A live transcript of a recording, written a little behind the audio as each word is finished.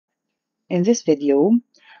In this video,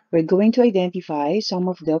 we're going to identify some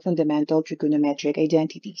of the fundamental trigonometric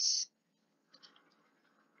identities.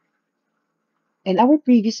 In our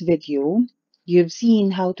previous video, you've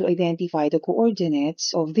seen how to identify the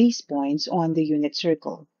coordinates of these points on the unit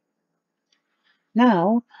circle.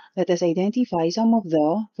 Now, let us identify some of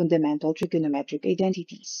the fundamental trigonometric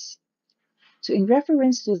identities. So in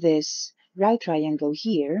reference to this right triangle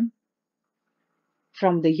here,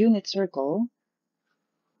 from the unit circle,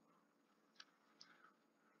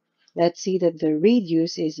 let's say that the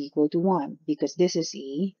radius is equal to 1 because this is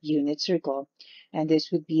a unit circle. And this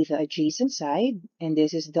would be the adjacent side, and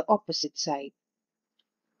this is the opposite side.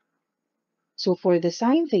 So for the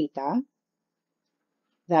sine theta,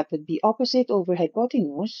 that would be opposite over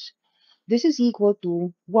hypotenuse. This is equal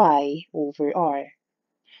to y over r.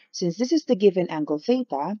 Since this is the given angle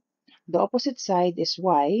theta, the opposite side is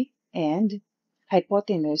y, and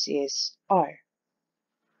hypotenuse is r.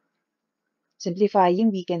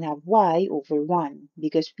 Simplifying, we can have y over 1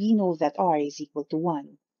 because we know that r is equal to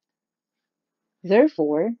 1.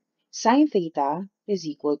 Therefore, sine theta is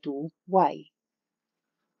equal to y.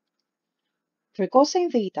 For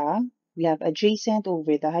cosine theta, we have adjacent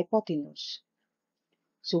over the hypotenuse.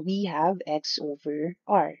 So we have x over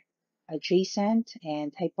r, adjacent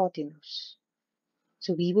and hypotenuse.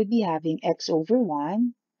 So we would be having x over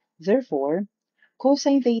 1. Therefore,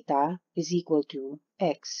 cosine theta is equal to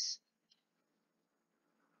x.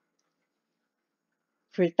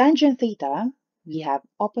 For tangent theta, we have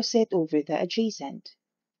opposite over the adjacent.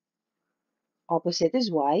 Opposite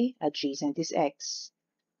is y, adjacent is x.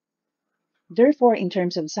 Therefore, in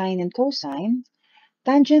terms of sine and cosine,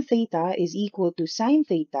 tangent theta is equal to sine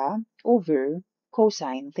theta over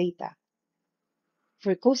cosine theta.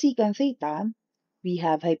 For cosecant theta, we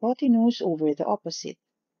have hypotenuse over the opposite.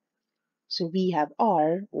 So we have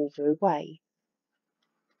r over y.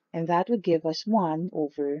 And that would give us 1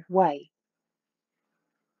 over y.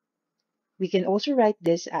 We can also write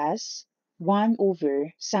this as 1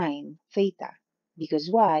 over sine theta, because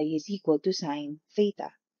y is equal to sine theta.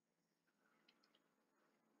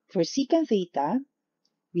 For secant theta,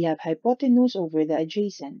 we have hypotenuse over the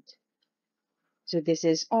adjacent. So this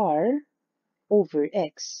is r over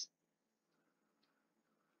x.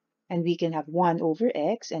 And we can have 1 over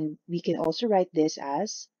x, and we can also write this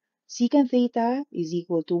as secant theta is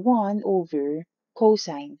equal to 1 over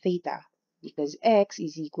cosine theta, because x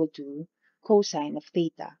is equal to cosine of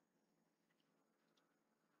theta.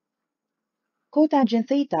 Cotangent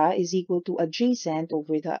theta is equal to adjacent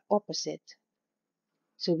over the opposite.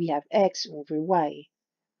 So we have x over y.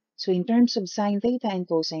 So in terms of sine theta and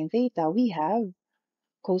cosine theta, we have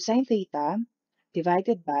cosine theta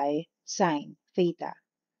divided by sine theta.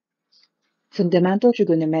 Fundamental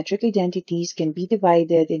trigonometric identities can be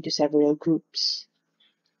divided into several groups.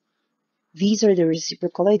 These are the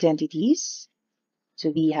reciprocal identities. So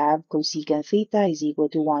we have cosecant theta is equal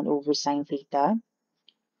to 1 over sine theta.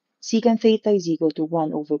 Secant theta is equal to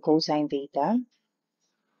 1 over cosine theta.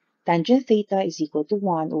 Tangent theta is equal to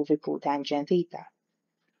 1 over cotangent theta.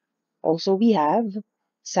 Also, we have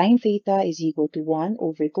sine theta is equal to 1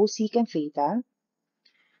 over cosecant theta.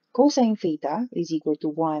 Cosine theta is equal to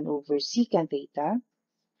 1 over secant theta.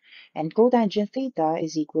 And cotangent theta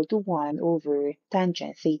is equal to 1 over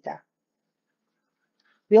tangent theta.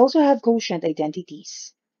 We also have quotient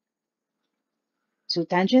identities. So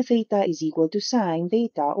tangent theta is equal to sine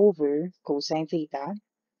theta over cosine theta.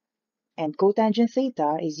 And cotangent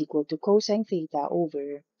theta is equal to cosine theta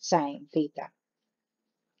over sine theta.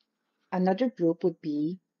 Another group would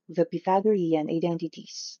be the Pythagorean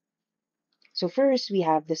identities. So first, we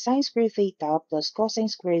have the sine squared theta plus cosine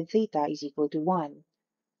squared theta is equal to 1.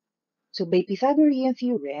 So by Pythagorean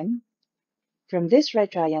theorem, from this right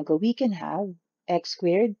triangle, we can have x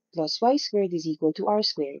squared plus y squared is equal to r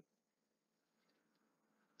squared.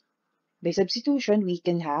 By substitution, we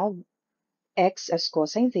can have x as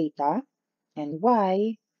cosine theta and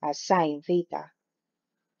y as sine theta.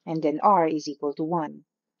 And then r is equal to 1.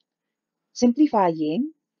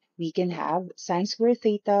 Simplifying, we can have sine squared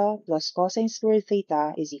theta plus cosine squared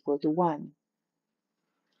theta is equal to 1.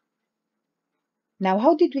 Now,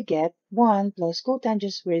 how did we get 1 plus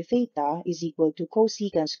cotangent squared theta is equal to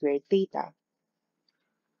cosecant squared theta?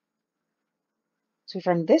 So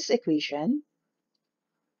from this equation,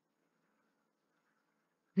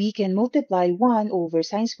 we can multiply 1 over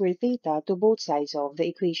sine squared theta to both sides of the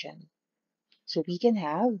equation. So we can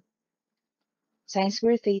have sine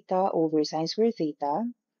squared theta over sine squared theta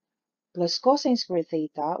plus cosine squared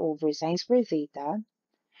theta over sine squared theta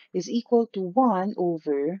is equal to 1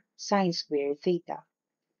 over sine squared theta.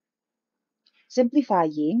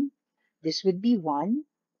 Simplifying, this would be 1.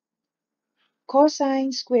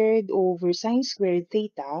 cosine squared over sine squared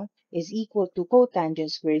theta is equal to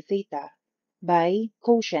cotangent squared theta by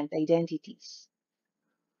quotient identities.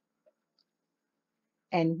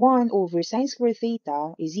 And 1 over sine squared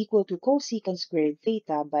theta is equal to cosecant squared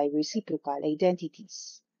theta by reciprocal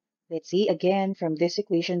identities. Let's see again from this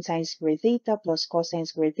equation, sine squared theta plus cosine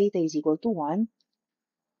squared theta is equal to 1.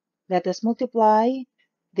 Let us multiply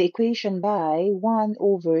the equation by 1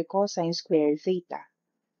 over cosine squared theta.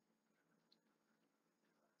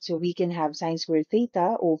 So we can have sine squared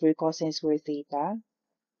theta over cosine squared theta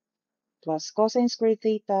plus cosine squared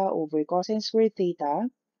theta over cosine squared theta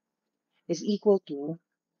is equal to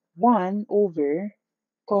 1 over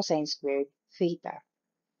cosine squared theta.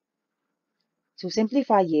 So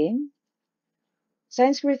simplifying,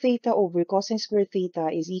 sine squared theta over cosine squared theta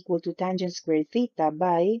is equal to tangent squared theta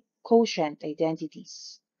by quotient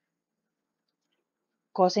identities.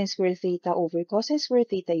 Cosine squared theta over cosine squared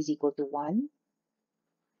theta is equal to 1.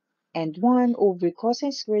 And 1 over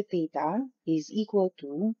cosine squared theta is equal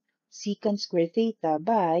to secant squared theta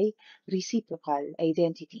by reciprocal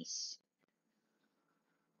identities.